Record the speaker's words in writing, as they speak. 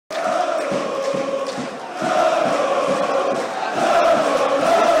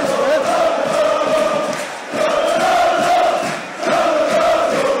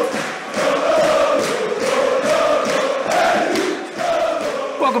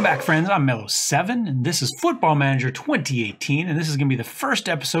Welcome back, friends. I'm Mellowseven, and this is Football Manager 2018, and this is going to be the first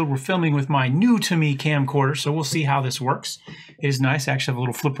episode we're filming with my new-to-me camcorder, so we'll see how this works. It is nice. I actually have a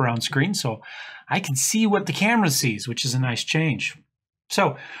little flip-around screen, so I can see what the camera sees, which is a nice change.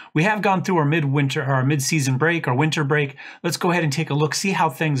 So we have gone through our mid-season break, our winter break. Let's go ahead and take a look, see how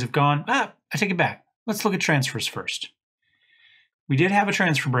things have gone. I take it back. Let's look at transfers first. We did have a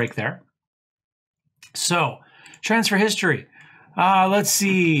transfer break there. So, transfer history. Let's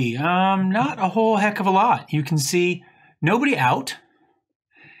see. Not a whole heck of a lot. You can see nobody out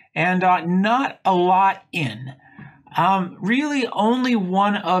and not a lot in. Really only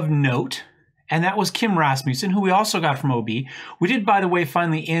one of note, and that was Kim Rasmussen, who we also got from OB. We did, by the way,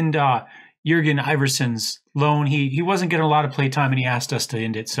 finally end Jurgen Iverson's loan. He wasn't getting a lot of play time, and he asked us to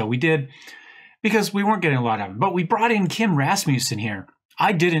end it, so we did because we weren't getting a lot of him. But we brought in Kim Rasmussen here.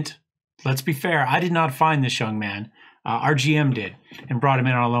 I didn't. Let's be fair. I did not find this young man. Our GM did and brought him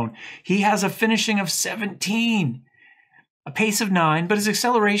in on loan. He has a finishing of 17, a pace of 9, but his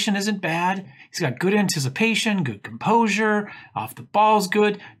acceleration isn't bad. He's got good anticipation, good composure, off the ball's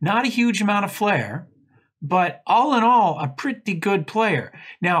good, not a huge amount of flair, but all in all, a pretty good player.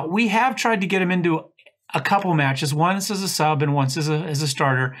 Now, we have tried to get him into a couple matches, once as a sub and once as a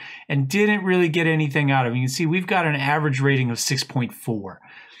starter, and didn't really get anything out of him. You can see we've got an average rating of 6.4.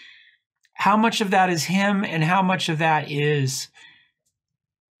 How much of that is him and how much of that is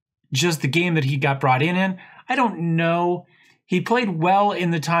just the game that he got brought in? I don't know. He played well in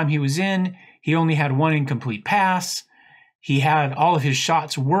the time he was in. He only had one incomplete pass. He had all of his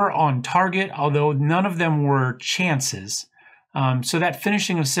shots were on target, although none of them were chances. So that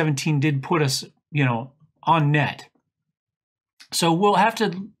finishing of 17 did put us, on net. So we'll have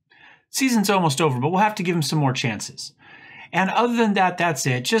to, season's almost over, but we'll have to give him some more chances. And other than that, that's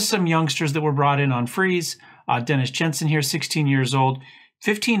it. Just some youngsters that were brought in on freeze. Dennis Jensen here, 16 years old.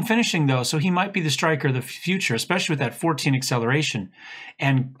 15 finishing, though, so he might be the striker of the future, especially with that 14 acceleration.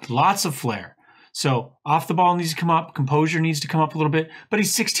 And lots of flair. So off the ball needs to come up. Composure needs to come up a little bit. But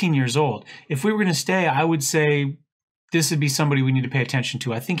he's 16 years old. If we were going to stay, I would say this would be somebody we need to pay attention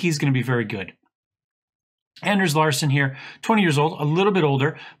to. I think he's going to be very good. Anders Larson here, 20 years old, a little bit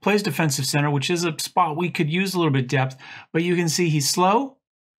older, plays defensive center, which is a spot we could use a little bit of depth, but you can see he's slow.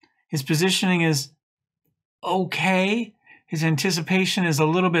 His positioning is okay. His anticipation is a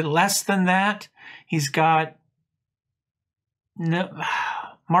little bit less than that. He's got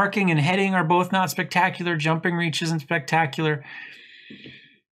marking and heading are both not spectacular. Jumping reach isn't spectacular.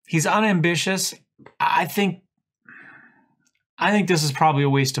 He's unambitious. I think this is probably a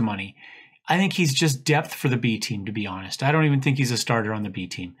waste of money. I think he's just depth for the B team, to be honest. I don't even think he's a starter on the B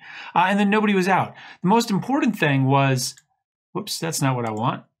team. And then nobody was out. The most important thing was, whoops, that's not what I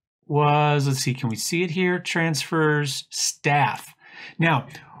want, was, let's see, can we see it here? Transfers, staff. Now,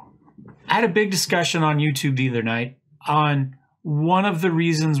 I had a big discussion on YouTube the other night on one of the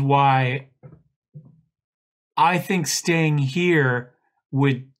reasons why I think staying here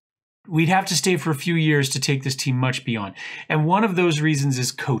we'd have to stay for a few years to take this team much beyond. And one of those reasons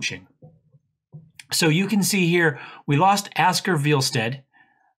is coaching. So you can see here, we lost Asker Vielstedt.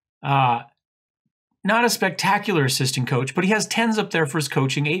 Not a spectacular assistant coach, but he has 10s up there for his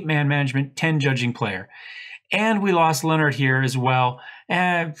coaching, 8-man management, 10 judging player. And we lost Leonard here as well.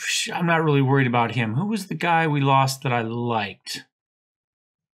 And I'm not really worried about him. Who was the guy we lost that I liked?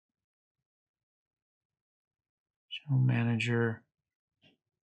 General manager.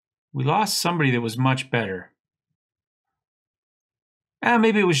 We lost somebody that was much better.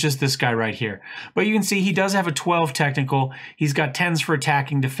 Maybe it was just this guy right here. But you can see he does have a 12 technical. He's got 10s for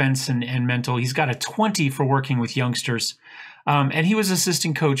attacking, defense, and mental. He's got a 20 for working with youngsters. And he was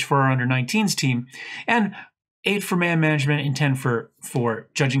assistant coach for our under-19s team. And 8 for man management and 10 for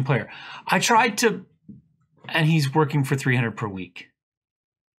judging player. I tried to, and he's working for $300 per week.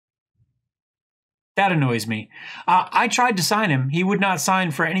 That annoys me. I tried to sign him. He would not sign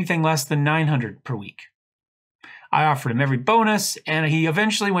for anything less than $900 per week. I offered him every bonus, and he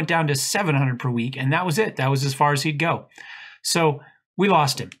eventually went down to $700 per week, and that was it. That was as far as he'd go. So we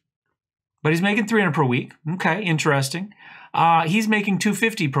lost him. But he's making $300 per week. Okay, interesting. He's making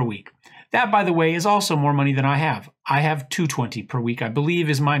 $250 per week. That, by the way, is also more money than I have. I have $220 per week, I believe,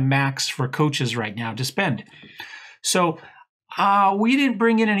 is my max for coaches right now to spend. So we didn't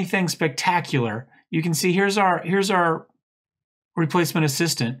bring in anything spectacular. You can see here's our replacement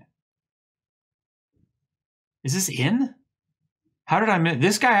assistant. Is this in? How did I miss?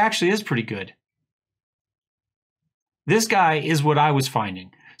 This guy actually is pretty good. This guy is what I was finding.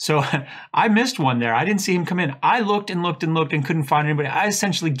 So I missed one there. I didn't see him come in. I looked and looked and looked and couldn't find anybody. I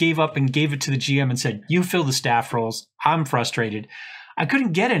essentially gave up and gave it to the GM and said, you fill the staff roles. I'm frustrated. I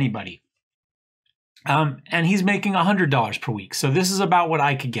couldn't get anybody. And he's making $100 per week. So this is about what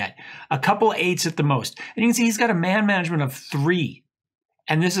I could get. A couple 8s at the most. And you can see he's got a man management of 3.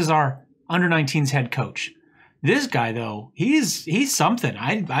 And this is our under-19s head coach. This guy, though, he's something.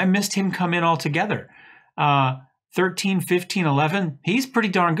 I missed him come in altogether. 13, 15, 11, he's pretty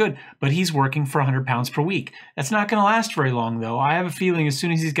darn good, but he's working for 100 pounds per week. That's not going to last very long, though. I have a feeling as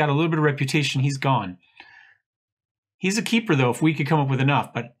soon as he's got a little bit of reputation, he's gone. He's a keeper, though, if we could come up with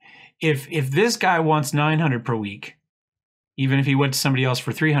enough. But if this guy wants 900 per week, even if he went to somebody else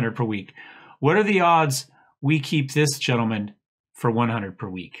for 300 per week, what are the odds we keep this gentleman for 100 per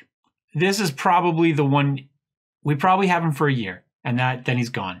week? This is probably the one. We probably have him for a year, and then he's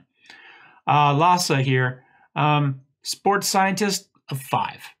gone. Lassa here, sports scientist of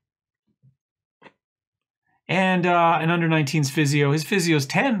 5. And an under-19s physio. His physio's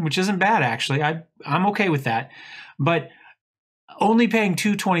 10, which isn't bad, actually. I'm okay with that. But only paying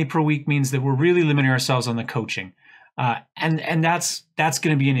 $220 per week means that we're really limiting ourselves on the coaching. And that's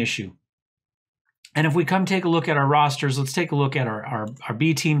going to be an issue. And if we come take a look at our rosters, let's take a look at our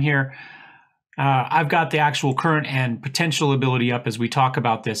B team here. I've got the actual current and potential ability up as we talk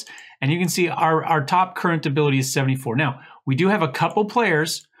about this. And you can see our top current ability is 74. Now, we do have a couple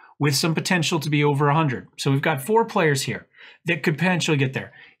players with some potential to be over 100. So we've got 4 players here that could potentially get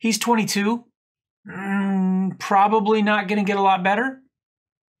there. He's 22. Probably not going to get a lot better.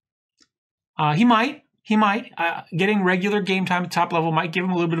 He might. Getting regular game time at top level might give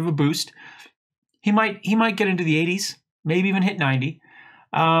him a little bit of a boost. He might get into the 80s, maybe even hit 90.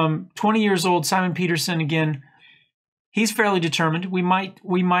 20 years old, Simon Peterson, again, he's fairly determined. We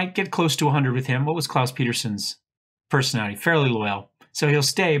might get close to 100 with him. What was Klaus Peterson's personality? Fairly loyal. So he'll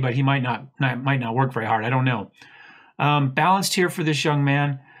stay, but he might not work very hard. I don't know. Balanced here for this young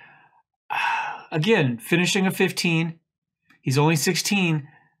man. Again, finishing a 15. He's only 16,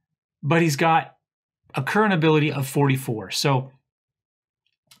 but he's got a current ability of 44. So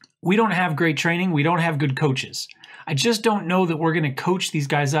we don't have great training. We don't have good coaches. I just don't know that we're going to coach these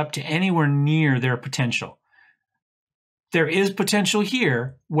guys up to anywhere near their potential. There is potential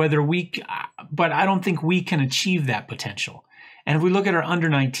here, but I don't think we can achieve that potential. And if we look at our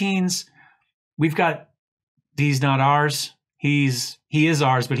under-19s, we've got these not ours. He is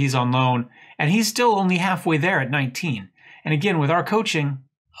ours, but he's on loan. And he's still only halfway there at 19. And again, with our coaching,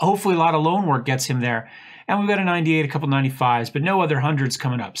 hopefully a lot of loan work gets him there. And we've got a 98, a couple 95s, but no other hundreds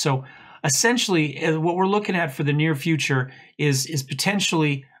coming up. So essentially, what we're looking at for the near future is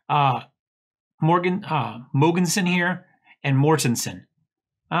potentially Mogensen here and Mortensen.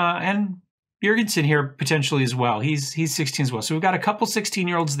 And Jurgensen here potentially as well. He's 16 as well. So we've got a couple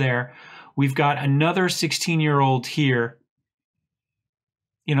 16-year-olds there. We've got another 16-year-old here.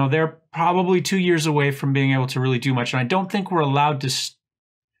 You know, they're probably 2 years away from being able to really do much. And I don't think we're allowed to.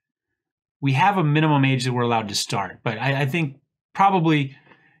 We have a minimum age that we're allowed to start. But I think probably,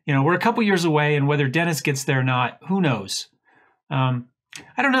 you know, we're a couple years away. And whether Dennis gets there or not, who knows? I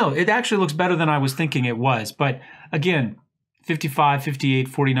don't know. It actually looks better than I was thinking it was. But again, 55, 58,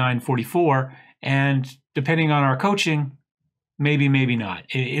 49, 44. And depending on our coaching, maybe, maybe not.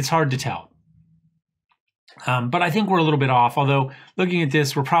 It's hard to tell. But I think we're a little bit off, although looking at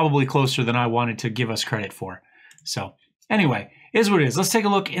this, we're probably closer than I wanted to give us credit for. So anyway, it is what it is. Let's take a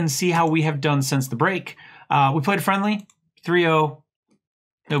look and see how we have done since the break. We played friendly, 3-0.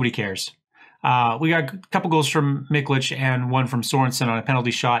 Nobody cares. We got a couple goals from Miklic and one from Sorensen on a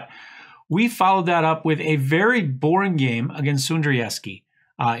penalty shot. We followed that up with a very boring game against Sundrieski.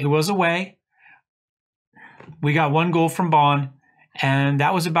 It was away. We got one goal from Bond, and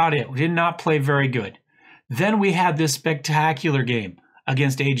that was about it. We did not play very good. Then we had this spectacular game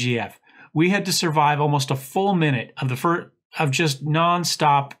against AGF. We had to survive almost a full minute of just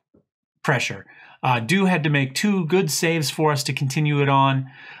nonstop pressure. Dew had to make 2 good saves for us to continue it on.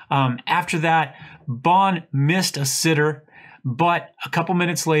 After that, Bond missed a sitter, but a couple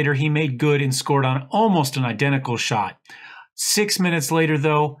minutes later, he made good and scored on almost an identical shot. 6 minutes later,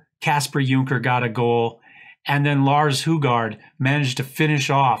 though, Kasper Juncker got a goal, and then Lars Hugard managed to finish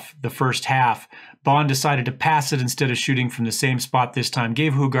off the first half. Bond decided to pass it instead of shooting from the same spot this time,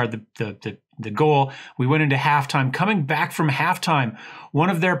 gave Hugard the goal. We went into halftime. Coming back from halftime,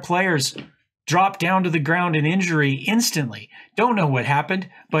 one of their players dropped down to the ground in injury instantly. Don't know what happened,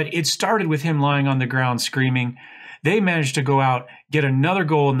 but it started with him lying on the ground screaming. They managed to go out, get another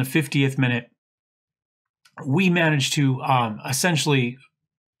goal in the 50th minute. We managed to essentially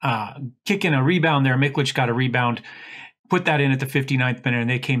kick in a rebound there. Miklic got a rebound, put that in at the 59th minute, and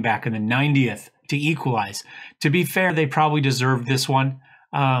they came back in the 90th to equalize. To be fair, they probably deserved this one.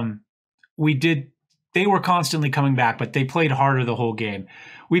 We did they were constantly coming back, but they played harder the whole game.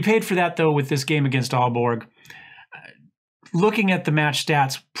 We paid for that, though, with this game against Aalborg. Looking at the match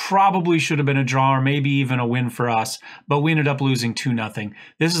stats, probably should have been a draw or maybe even a win for us, but we ended up losing 2-0.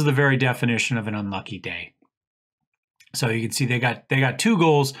 This is the very definition of an unlucky day. So you can see they got 2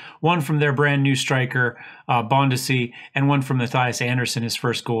 goals, one from their brand new striker, Bondesi, and one from Matthias Anderson, his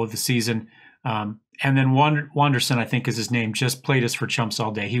first goal of the season. And then Wanderson, I think is his name, just played us for chumps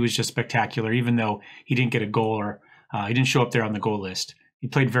all day. He was just spectacular, even though he didn't get a goal or he didn't show up there on the goal list. He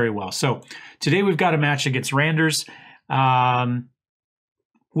played very well. So today we've got a match against Randers.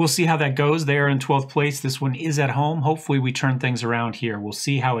 We'll see how that goes. They are in 12th place. This one is at home. Hopefully we turn things around here. We'll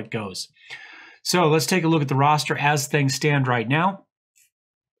see how it goes. So let's take a look at the roster as things stand right now.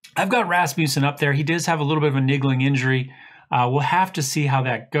 I've got Rasmussen up there. He does have a little bit of a niggling injury. We'll have to see how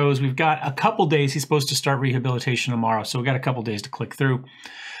that goes. We've got a couple days. He's supposed to start rehabilitation tomorrow, so we've got a couple days to click through.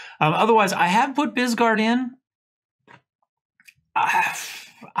 Otherwise, I have put Bisgaard in.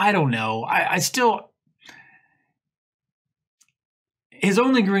 I don't know. I still... His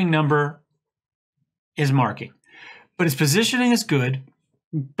only green number is marking, but his positioning is good,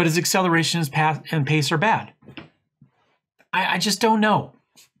 but his acceleration and pace are bad. I just don't know.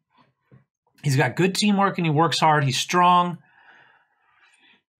 He's got good teamwork and he works hard. He's strong.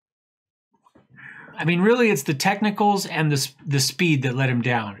 I mean, really, it's the technicals and the speed that let him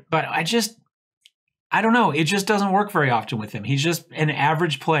down. But I don't know. It just doesn't work very often with him. He's just an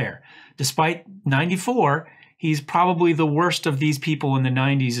average player. Despite 94, he's probably the worst of these people in the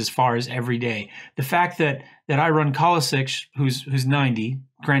 90s as far as every day. The fact that I run Kolisic, who's 90,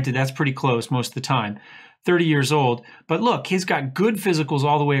 granted that's pretty close most of the time, 30 years old, but look, he's got good physicals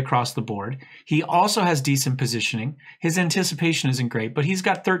all the way across the board. He also has decent positioning. His anticipation isn't great, but he's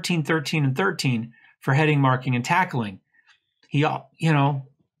got 13, 13, and 13 for heading, marking, and tackling. And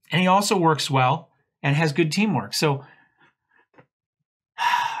he also works well and has good teamwork. So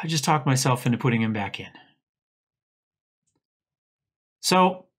I just talked myself into putting him back in.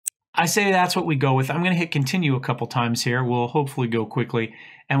 So I say that's what we go with. I'm going to hit continue a couple times here. We'll hopefully go quickly,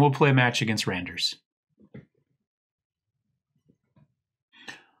 and we'll play a match against Randers.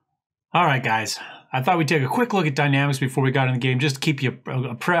 All right, guys. I thought we'd take a quick look at dynamics before we got in the game, just to keep you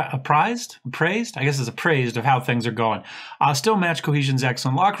appraised? I guess it's appraised of how things are going. Still, match cohesion's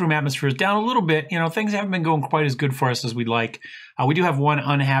excellent. Locker room atmosphere is down a little bit. Things haven't been going quite as good for us as we'd like. We do have one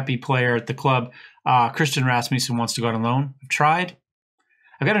unhappy player at the club. Christian Rasmussen wants to go out on loan. I've tried.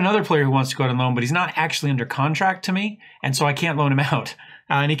 I've got another player who wants to go out on loan, but he's not actually under contract to me, and so I can't loan him out.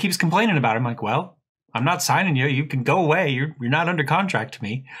 And he keeps complaining about it. I'm like, well, I'm not signing you. You can go away. You're not under contract to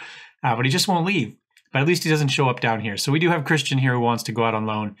me. But he just won't leave. But at least he doesn't show up down here. So we do have Christian here who wants to go out on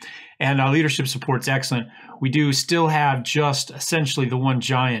loan. And our leadership support's excellent. We do still have just essentially the one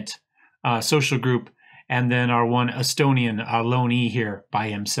giant social group and then our one Estonian loanee here by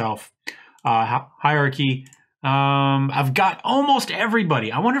himself. Hierarchy. I've got almost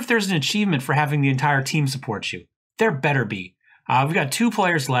everybody. I wonder if there's an achievement for having the entire team support you. There better be. We've got 2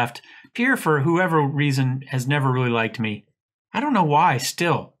 players left. Pierre, for whoever reason, has never really liked me. I don't know why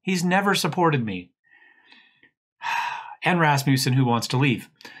still. He's never supported me. And Rasmussen, who wants to leave.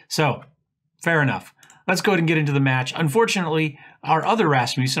 So, fair enough. Let's go ahead and get into the match. Unfortunately, our other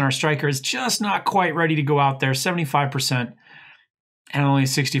Rasmussen, our striker, is just not quite ready to go out there. 75% and only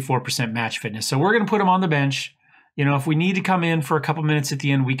 64% match fitness. So we're going to put him on the bench. If we need to come in for a couple minutes at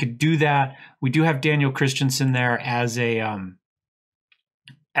the end, we could do that. We do have Daniel Christensen there as a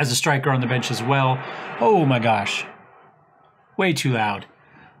striker on the bench as well. Oh my gosh. Way too loud.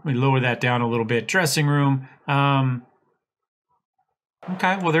 Let me lower that down a little bit. Dressing room.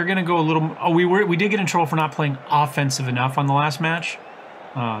 Okay, well, they're going to go a little... Oh, we did get in trouble for not playing offensive enough on the last match.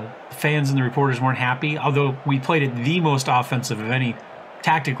 The fans and the reporters weren't happy, although we played it the most offensive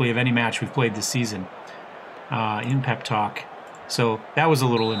tactically of any match we've played this season in pep talk. So that was a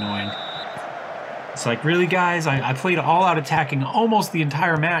little annoying. It's like, really, guys? I played all out attacking almost the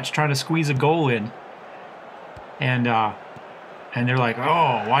entire match trying to squeeze a goal in. And they're like,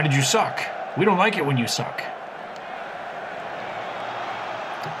 oh, why did you suck? We don't like it when you suck.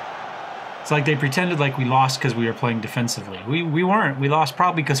 It's like they pretended like we lost because we were playing defensively. We weren't. We lost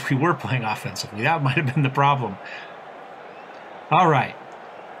probably because we were playing offensively. That might have been the problem. All right.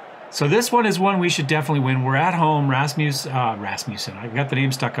 So this one is one we should definitely win. We're at home. Rasmussen. I've got the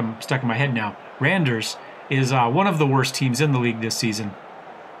name stuck in my head now. Randers is one of the worst teams in the league this season.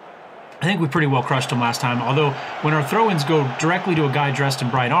 I think we pretty well crushed them last time. Although when our throw-ins go directly to a guy dressed in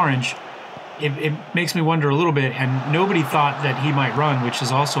bright orange, it makes me wonder a little bit, and nobody thought that he might run, which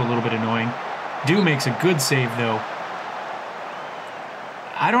is also a little bit annoying. Dew makes a good save, though.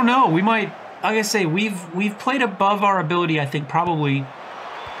 I don't know. We might like I say, we've played above our ability, I think, probably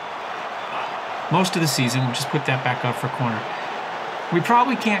most of the season. We'll just put that back up for corner. We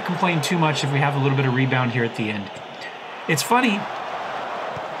probably can't complain too much if we have a little bit of rebound here at the end. It's funny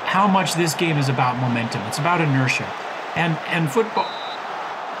how much this game is about momentum. It's about inertia. And football...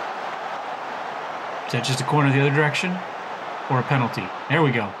 Is that just a corner the other direction? Or a penalty? There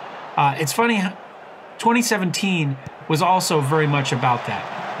we go. It's funny, 2017 was also very much about that.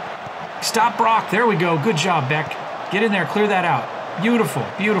 Stop Brock. There we go. Good job, Beck. Get in there. Clear that out. Beautiful.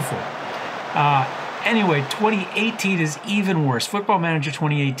 Beautiful. Anyway, 2018 is even worse. Football Manager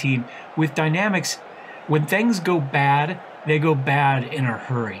 2018 with dynamics. When things go bad, they go bad in a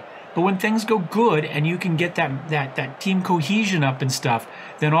hurry. But when things go good and you can get that team cohesion up and stuff,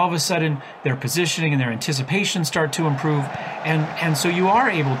 then all of a sudden their positioning and their anticipation start to improve. And so you are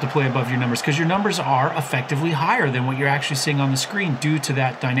able to play above your numbers because your numbers are effectively higher than what you're actually seeing on the screen due to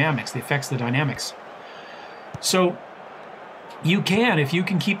that dynamics, the effects of the dynamics. So you can, if you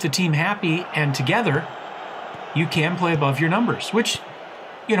can keep the team happy and together, you can play above your numbers, which,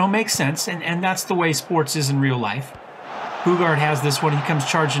 you know, makes sense. And that's the way sports is in real life. Hugard has this one. He comes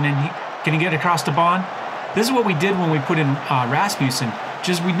charging in. Can he get across to Bond? This is what we did when we put in Rasmussen.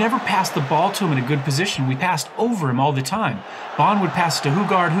 Just we never passed the ball to him in a good position. We passed over him all the time. Bond would pass it to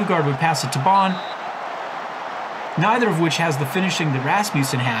Hugard. Hugard would pass it to Bond. Neither of which has the finishing that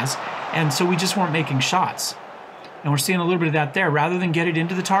Rasmussen has. And so we just weren't making shots. And we're seeing a little bit of that there. Rather than get it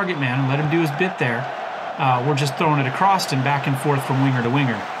into the target man and let him do his bit there, we're just throwing it across and back and forth from winger to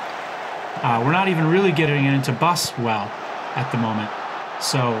winger. We're not even really getting it into Bus well at the moment.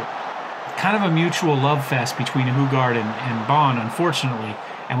 So kind of a mutual love fest between Hugard and Bond, unfortunately.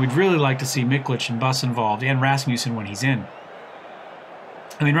 And we'd really like to see Miklic and Bus involved and Rasmussen when he's in.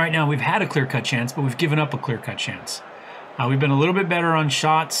 I mean, right now we've had a clear-cut chance, but we've given up a clear-cut chance. We've been a little bit better on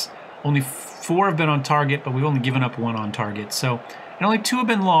shots. Only 4 have been on target, but we've only given up 1 on target. So, and only 2 have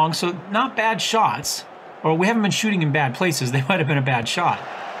been long, so not bad shots. Or we haven't been shooting in bad places. They might have been a bad shot,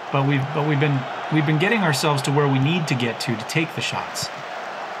 but we've been getting ourselves to where we need to get to take the shots.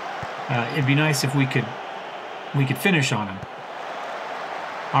 It'd be nice if we could finish on them.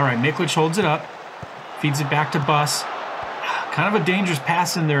 All right, Miklic holds it up, feeds it back to Bus. Kind of a dangerous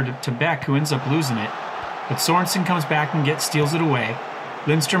pass in there to Beck, who ends up losing it. But Sorensen comes back and steals it away.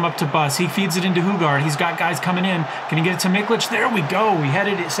 Lindstrom up to Bus. He feeds it into Hugard. He's got guys coming in. Can he get it to Miklic? There we go. We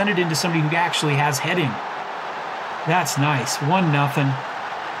sent it into somebody who actually has heading. That's nice.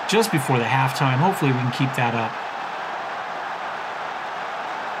 1-0. Just before the halftime. Hopefully we can keep that up.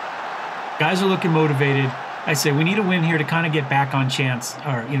 Guys are looking motivated. I say we need a win here to kind of get back on chance,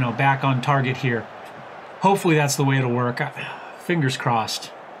 or, you know, back on target here. Hopefully that's the way it'll work. Fingers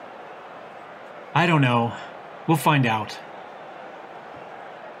crossed. I don't know. We'll find out.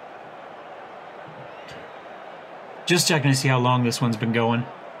 Just checking to see how long this one's been going.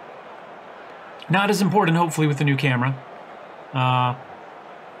 Not as important, hopefully, with the new camera.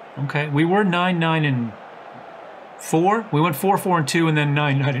 Okay, we were 9-9-4. We went 4-4-2, and then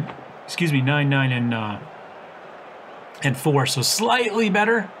 9-9. Excuse me, 9-9 and 4. So slightly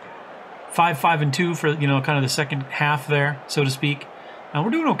better. 5-5-2 for, you know, kind of the second half there, so to speak. We're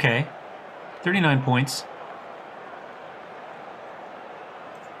doing okay. 39 points.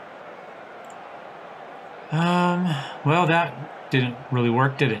 Well, that didn't really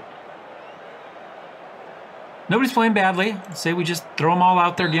work, did it? Nobody's playing badly. Say we just throw them all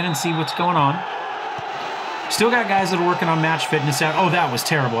out there again and see what's going on. Still got guys that are working on match fitness. Oh, that was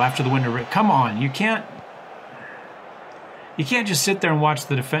terrible after the window rip. Come on, you can't just sit there and watch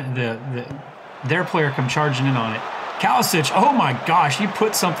their player come charging in on it. Kalisic, oh my gosh, he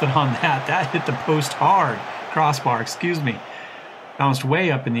put something on that. That hit the post hard. Crossbar, excuse me. Bounced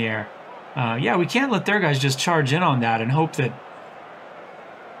way up in the air. Yeah, we can't let their guys just charge in on that and hope that,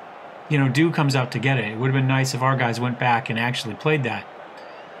 you know, Dew comes out to get it. It would have been nice if our guys went back and actually played that.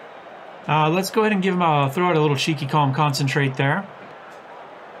 Let's go ahead and give them throw out a little cheeky calm concentrate there.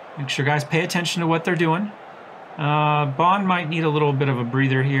 Make sure guys pay attention to what they're doing. Bond might need a little bit of a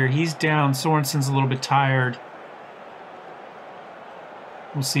breather here. He's down. Sorensen's a little bit tired.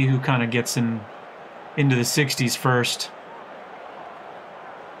 We'll see who kind of gets into the 60s first.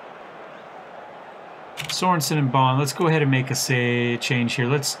 Sorensen and Bond. Let's go ahead and make a change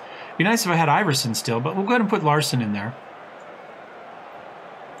here. It'd be nice if I had Iverson still, but we'll go ahead and put Larson in there.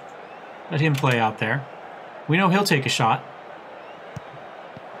 Let him play out there. We know he'll take a shot.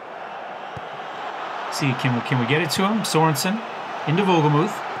 See, can we get it to him? Sorensen into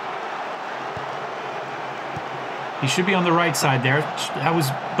Vogelmuth. He should be on the right side there. That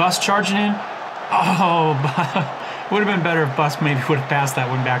was Bus charging in. Oh, Would have been better if Bus maybe would have passed that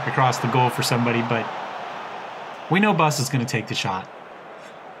one back across the goal for somebody, but we know Bus is going to take the shot.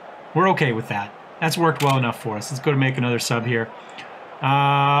 We're okay with that. That's worked well enough for us. Let's go to make another sub here.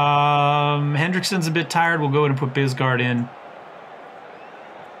 Hendrickson's a bit tired. We'll go ahead and put Bisgaard in.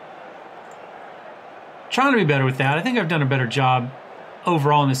 Trying to be better with that. I think I've done a better job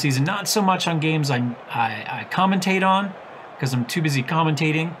overall in the season. Not so much on games I commentate on because I'm too busy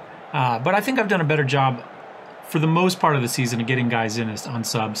commentating. But I think I've done a better job for the most part of the season of getting guys in on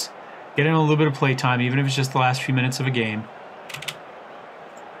subs. Getting a little bit of play time, even if it's just the last few minutes of a game.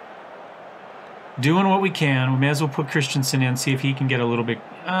 Doing what we can. We may as well put Christensen in, see if he can get a little bit.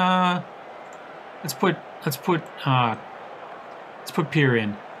 Let's put Pierre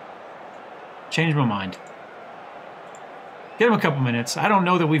in. Change my mind. Get him a couple minutes. I don't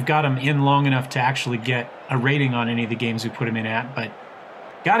know that we've got him in long enough to actually get a rating on any of the games we put him in at, but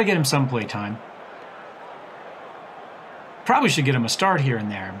got to get him some play time. Probably should get him a start here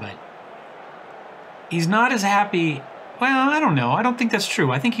and there, but he's not as happy. Well, I don't know. I don't think that's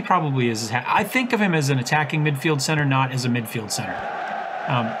true. I think he probably is. I think of him as an attacking midfield center, not as a midfield center.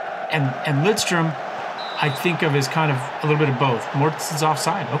 And Lidstrom, I think of as kind of a little bit of both. Mortensen's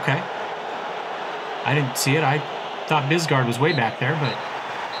offside. Okay. I didn't see it. I thought Bisgaard was way back there, but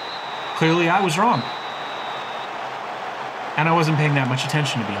clearly I was wrong. And I wasn't paying that much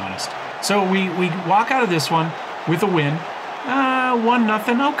attention, to be honest. So we walk out of this one with a win.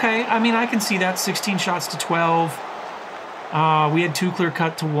 1-0. Okay. I mean, I can see that. 16 shots to 12. We had 2 clear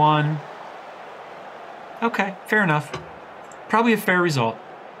cut to 1. Okay, fair enough. Probably a fair result.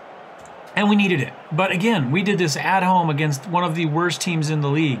 And we needed it. But again, we did this at home against one of the worst teams in the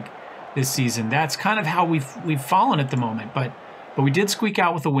league this season. That's kind of how we've fallen at the moment. But we did squeak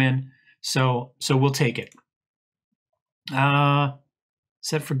out with a win, so we'll take it.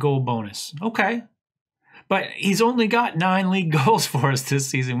 Set for goal bonus. Okay. But he's only got 9 league goals for us this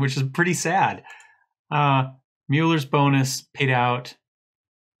season, which is pretty sad. Mueller's bonus paid out.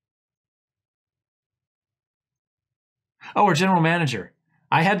 Oh, our general manager.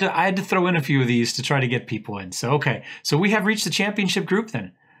 I had to throw in a few of these to try to get people in. So okay. So we have reached the championship group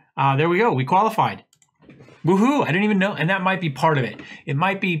then. There we go. We qualified. Woohoo! I didn't even know. And that might be part of it. It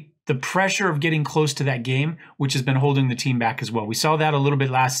might be the pressure of getting close to that game, which has been holding the team back as well. We saw that a little bit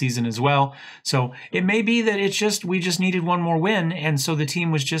last season as well. So it may be that we just needed one more win, and so the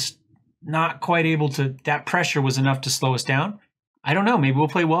team was just not quite able to. That pressure was enough to slow us down. I don't know. Maybe we'll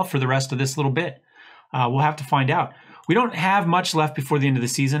play well for the rest of this little bit. We'll have to find out. We don't have much left before the end of the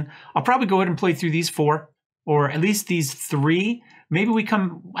season. I'll probably go ahead and play through these 4, or at least these 3. Maybe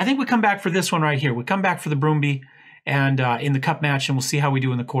I think we come back for this one right here. We come back for the Broomby and in the cup match, and we'll see how we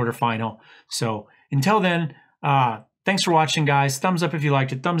do in the quarterfinal. So until then, thanks for watching, guys. Thumbs up if you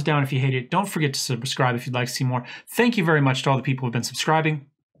liked it. Thumbs down if you hate it. Don't forget to subscribe if you'd like to see more. Thank you very much to all the people who have been subscribing.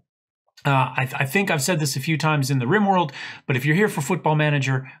 I think I've said this a few times in the Rim World, but if you're here for Football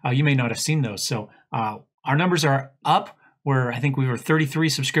Manager, you may not have seen those. So our numbers are up. I think we were 33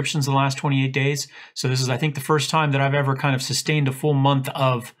 subscriptions in the last 28 days. So this is, I think, the first time that I've ever kind of sustained a full month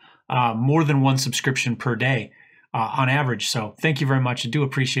of more than 1 subscription per day on average. So thank you very much. I do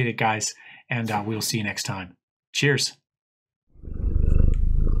appreciate it, guys. And we will see you next time. Cheers.